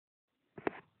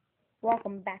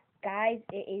Welcome back, guys.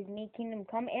 It is me, Kingdom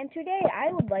Come, and today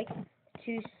I would like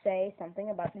to say something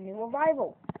about the new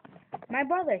revival. My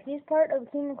brother, he's part of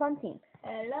the Kingdom Come team.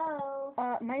 Hello.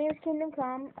 My name is Kingdom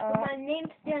Come. My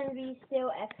name's gonna be still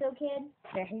Exo Kid.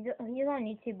 Yeah, he's on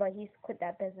YouTube, but he's quit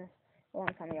that business a long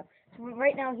time ago. So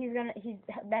right now he's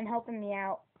been helping me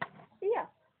out. So yeah,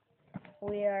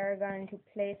 we are going to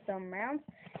play some rounds.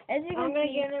 As you can I'm gonna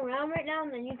see, get in a round right now,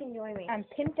 and then you can join me. I'm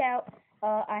pimped out.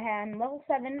 I am level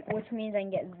 7, which means I can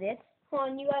get this.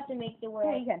 Hold on, you have to make the way.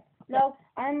 Oh, you can. No,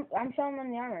 I'm showing them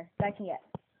the armor that I can get.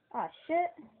 Ah, shit.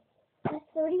 that's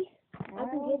 30. I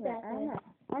can get that. I don't know.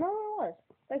 I don't know what it was.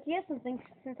 Like, you have some things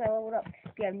since I leveled up.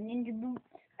 You have ninja boots,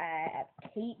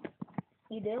 cape.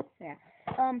 You do? Yeah.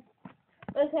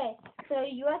 Okay, so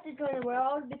you have to join the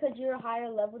world because you're a higher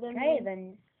level than me. Hey,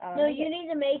 then. No, you need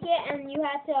to make it, and you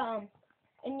have to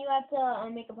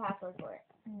make a password for it.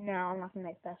 No, I'm not gonna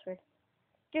make a password.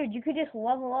 Dude, you could just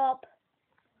level up.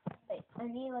 Wait, I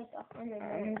need like 100.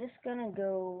 I'm just gonna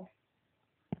go.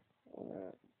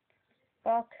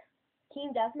 Fuck.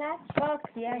 Team deathmatch. Fuck.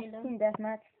 Yeah, Random. team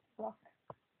deathmatch. Fuck.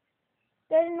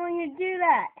 I didn't want you to do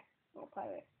that. Oh,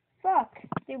 pirate. Fuck.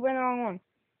 Dude, we're in the wrong one.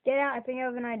 Get out. I think I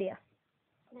have an idea.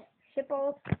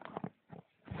 Shipples.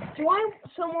 Join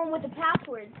someone with a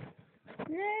password.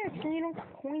 No, so you don't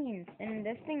get coins. And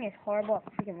this thing is horrible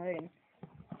at freaking loading.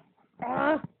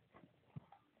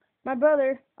 My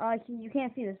brother, you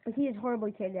can't see this, but he is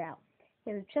horribly kitted out.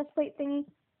 He has a chest plate thingy.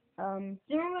 Then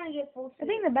we're gonna get full suit. I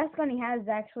think the best gun he has is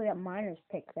actually a miner's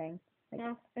pick thing. Like,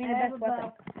 No, I mean, I the have best a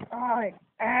weapon. bow.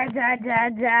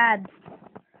 Dad.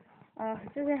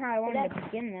 This isn't how I wanted to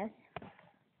begin this.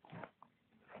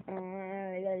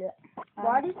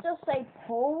 Why did it still say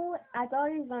pull? I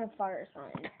thought he was gonna fire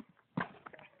something.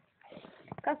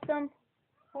 Custom.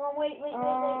 Hold on, wait. Shut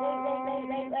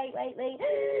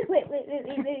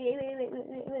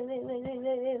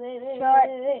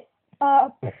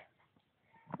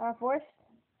up. Force.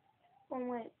 Hold on,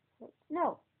 wait.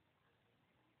 No.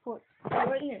 Force.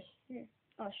 Right here.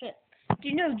 Oh shit.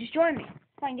 Dude, no, just join me.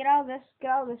 Fine, get out of this.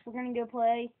 We're gonna go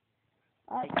play.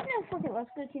 Fuck it. Let's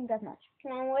go team deathmatch.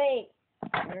 Come on, wait.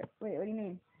 Wait, what do you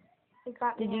mean? It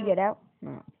got me Did you out. get out?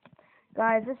 No.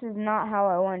 Guys, this is not how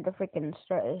I wanted to freaking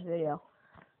start this video.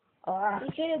 We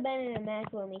should have been in a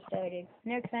match when we started.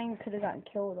 Next thing could have gotten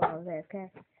killed while I was AFK.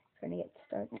 Trying to get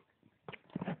started.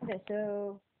 Okay,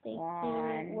 so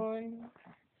one.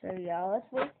 So yeah,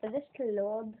 let's wait for this to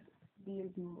load.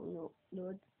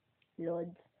 Loads.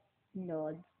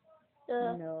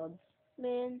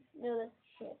 Man, no, that's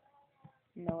shit.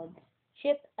 Nodes.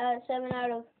 Ship, 7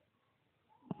 out of.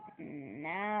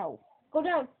 Now. Go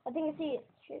down. I think I see it.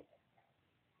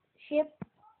 Ship.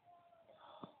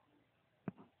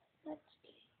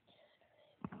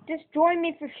 Just join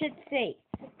me for shit's sake.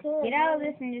 Okay, Get out of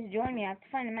this and just join me. I have to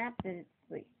find a map that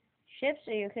wait. Ships?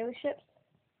 Are you okay with ships?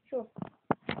 Sure.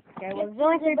 Okay, well, there's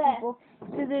only 3 people,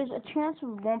 so there's a chance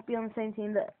we won't be on the same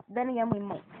team, but then again, we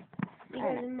might.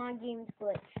 Because my game's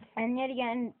glitched. And yet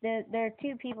again, there are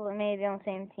 2 people that may be on the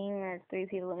same team, or 3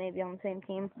 people that may be on the same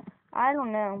team. I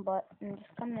don't know, but I'm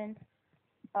just coming in.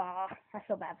 I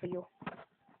feel bad for you.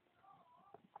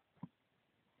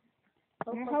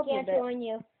 I can't join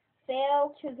you.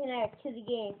 Fail to connect to the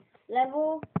game.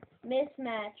 Level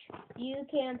mismatch. You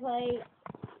can play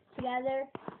together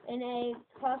in a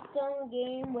custom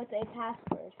game with a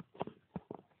password.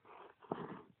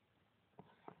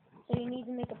 So you need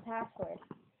to make a password.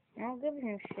 I don't give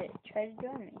him shit. Try to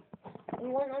join me. It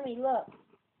won't let me look.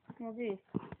 Well, dude,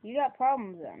 you got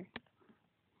problems then.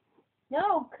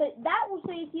 No, 'cause that would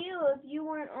say to you if you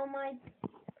weren't on my...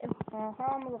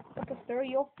 How am I gonna fucking throw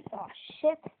you? Oh,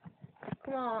 shit.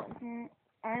 Come on.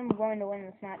 I'm going to win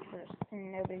this match first,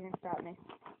 and nobody can stop me.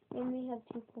 And we have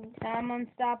 2 points. I'm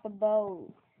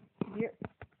unstoppable. You're...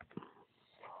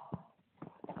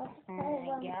 Oh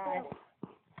my god.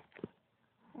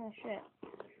 Oh shit.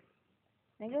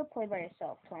 Now go play by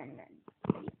yourself, tournament.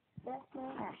 That's my...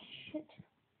 Ah, shit.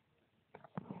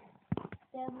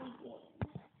 Deadly game.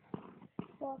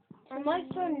 Fuck. I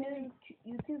might start a new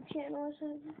YouTube channel or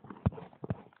something.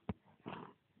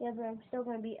 Yeah, but I'm still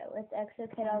gonna be with Exo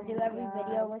Kid. I'll do every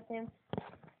video with him.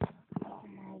 Oh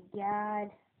my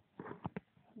god.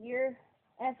 You're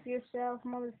F yourself,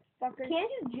 motherfucker. Can't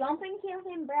you jump and kill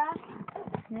him, bruh?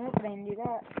 Nope, I didn't do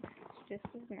that. It's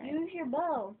just as nice. Use your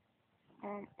bow.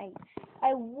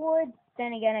 I would.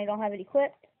 Then again, I don't have it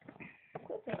equipped.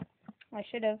 Equip it. I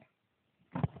should have.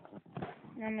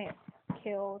 I'm gonna get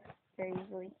killed very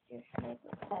easily.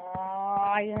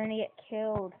 Oh, you're gonna get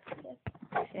killed.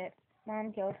 Shit.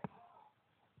 I'm killed.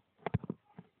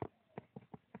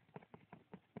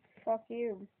 Fuck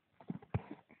you.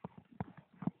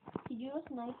 Did you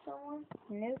just knife someone?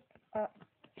 Nope.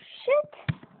 Shit!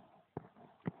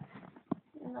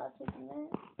 You're not taking that?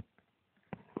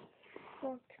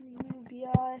 Fuck you,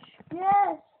 biatch.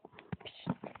 Yes!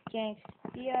 Gangs,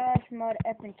 biatch, mother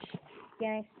effing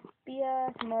gangs,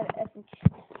 biatch, mother effing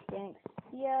gangs,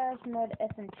 biatch, mother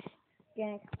effing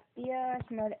gangs,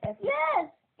 biatch, mother effing Yes!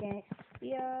 gangs,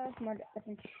 biatch, mother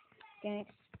effing gangs,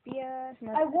 biatch,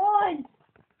 mother. I won!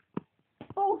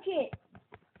 Bullshit!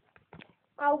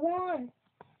 I won!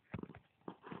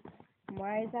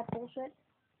 Why is that bullshit?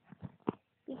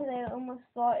 Because I almost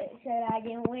thought it said I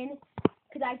didn't win.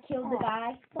 Because I killed the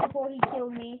guy before he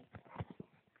killed me.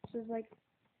 So it's like,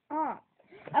 I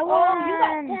won! You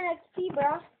got 10 XP,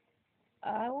 bro.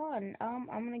 I won. I'm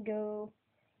gonna go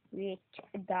with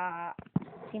the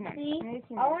team one. See? Team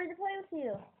I one. wanted to play with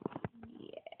you.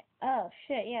 Yeah. Oh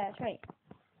shit. Yeah, that's right.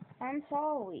 I'm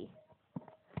sorry.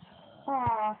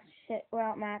 Oh shit. We're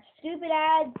outmatched. Stupid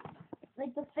ad.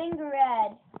 Like the finger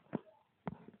ad.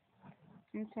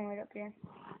 I'm somewhere up here.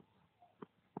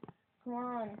 Come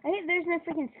on. I think there's no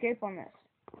freaking scope on this.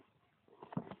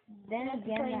 Then Let's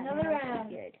again, play that another might round.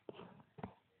 be good.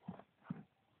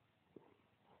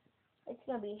 It's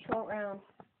gonna be a short round.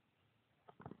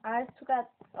 I just took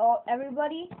out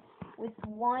everybody with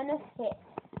one hit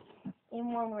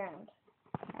in one round.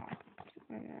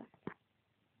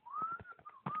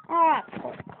 Ah.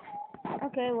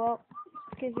 Okay. Well,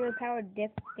 because you're a power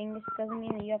dip thing, this doesn't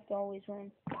mean that you have to always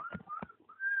win.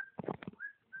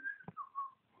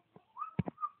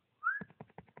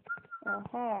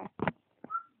 Aha.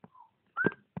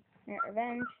 Get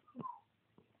revenge.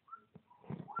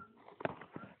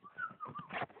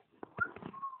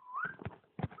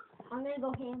 I'm gonna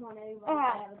go ham on everybody. Ah,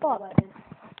 I have a good fuck. weapon.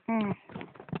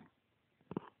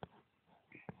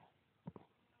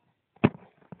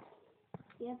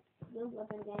 Yep, good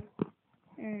weapon game.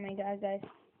 Oh my god, guys.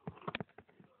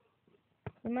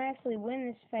 We might actually win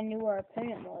this if I knew where our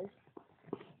opponent was.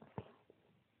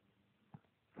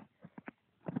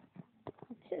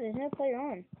 Shit, there's no player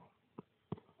on.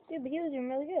 Dude, but he was doing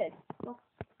really good. Well,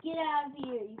 get out of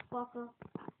here, you fucker.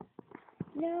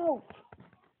 No!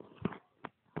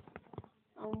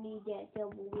 I don't need that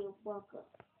double wheel fucker.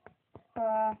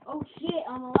 Oh shit,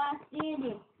 I'm the last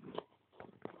standing.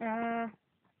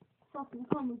 Fucking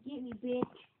come and get me,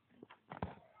 bitch.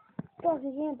 Fuck,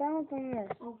 I can't bounce on this.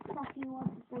 I'll fuck you up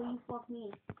before you fuck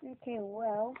me. Okay,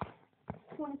 well.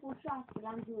 24 shots, but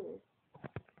I'm good.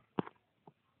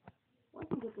 I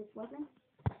can get this weapon.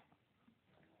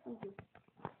 Thank you.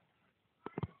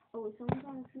 Oh, is someone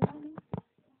trying to shoot at me?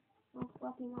 Oh,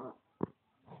 fucking up.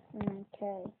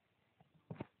 Okay.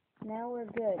 Now we're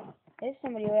good. If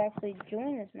somebody would actually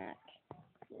join this match.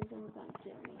 There's someone trying to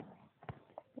kill me.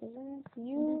 Isn't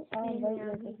you? I'm I'll just invite kidding,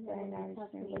 you as he's a friend. not I'm just gonna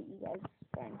gonna touch invite you guys as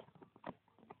a friend.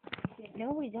 Shit. No,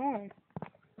 we don't.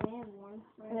 I have one.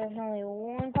 There's only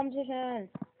one competition.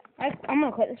 I'm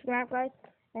gonna quit this map, guys,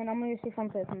 and I'm gonna go see if I'm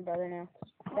playing with my brother now.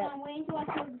 I'm waiting till I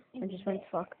kill the I stupid just went bitch.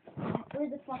 to fuck.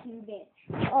 Where's the fucking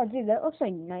bitch? Oh, dude, that looks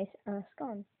like nice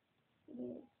scone.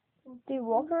 Dude,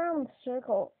 walk around the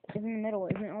circle in the middle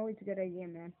isn't always a good idea,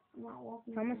 man. I'm not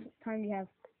walking. How much time do you have?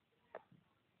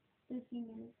 15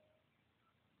 minutes.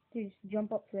 Dude, just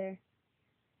jump up there.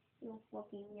 You'll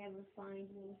fucking never find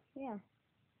me. Yeah.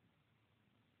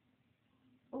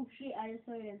 Oh shit, I just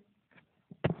heard him.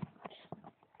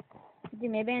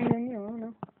 Dude, maybe I'm doing you. I don't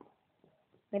know.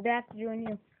 Maybe I have to join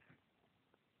you.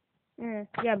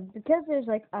 Yeah, because there's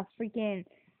like a freaking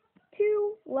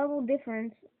 2-level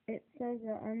difference. It says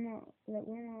that we're not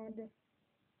allowed to.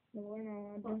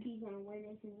 Fuck, he's gonna win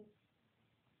this and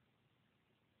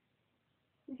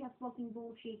he's a fucking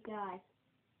bullshit guy.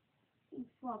 He's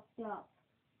fucked up.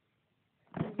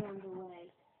 He's on the way.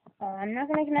 I'm not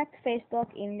gonna connect to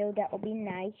Facebook, even though that would be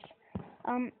nice.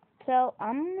 So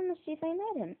I'm gonna see if I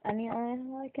met him. I mean,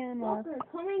 I can. Fucker,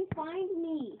 come and find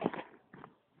me.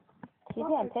 He's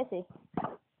getting pissy.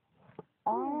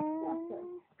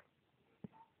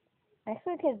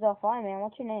 Actually, kid's offline, man.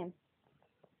 What's your name?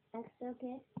 That's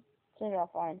okay. Kid's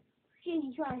offline. Shit,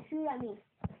 he's trying to shoot at me.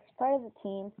 He's part of the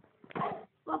team.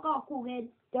 Fuck off, cool kid.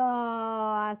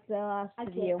 Oh, that's the last I of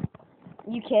kid. you.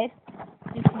 You kid.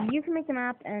 Just you can make the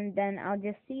map, and then I'll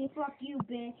just see. Fuck you,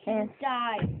 bitch. And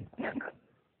Die.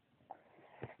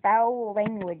 foul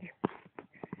language.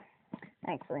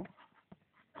 Actually,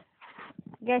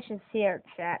 you guys should see our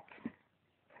chat.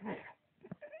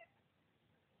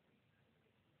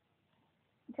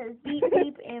 It says beep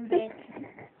beep and bitch.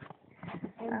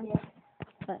 And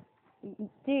bitch.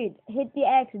 Dude, hit the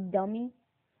X, dummy.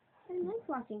 I like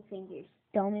watching fingers.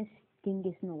 Dumbest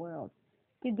dingus in the world.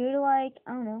 Dude, go to like,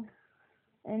 I don't know.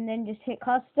 And then just hit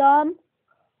custom.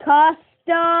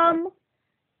 Custom.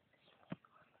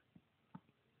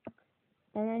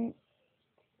 And then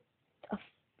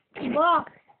Look.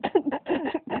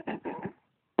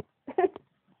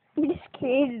 you just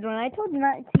created one. I told you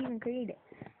not to even create it.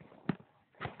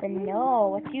 But no,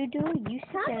 what you do, you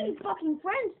How many send. fucking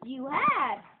friends do you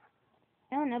have?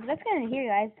 I don't know, but that's gonna hear,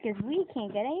 guys, because we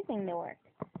can't get anything to work.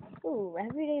 Ooh,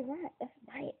 everyday rat. Let's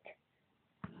buy it.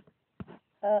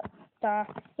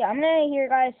 Yeah, I'm gonna hear,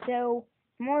 guys. So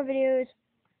more videos.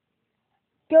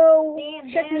 Go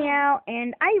check me out,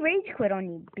 and I rage quit on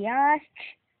you, biatch.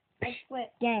 I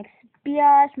quit. Thanks,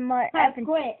 biatch. I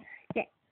quit.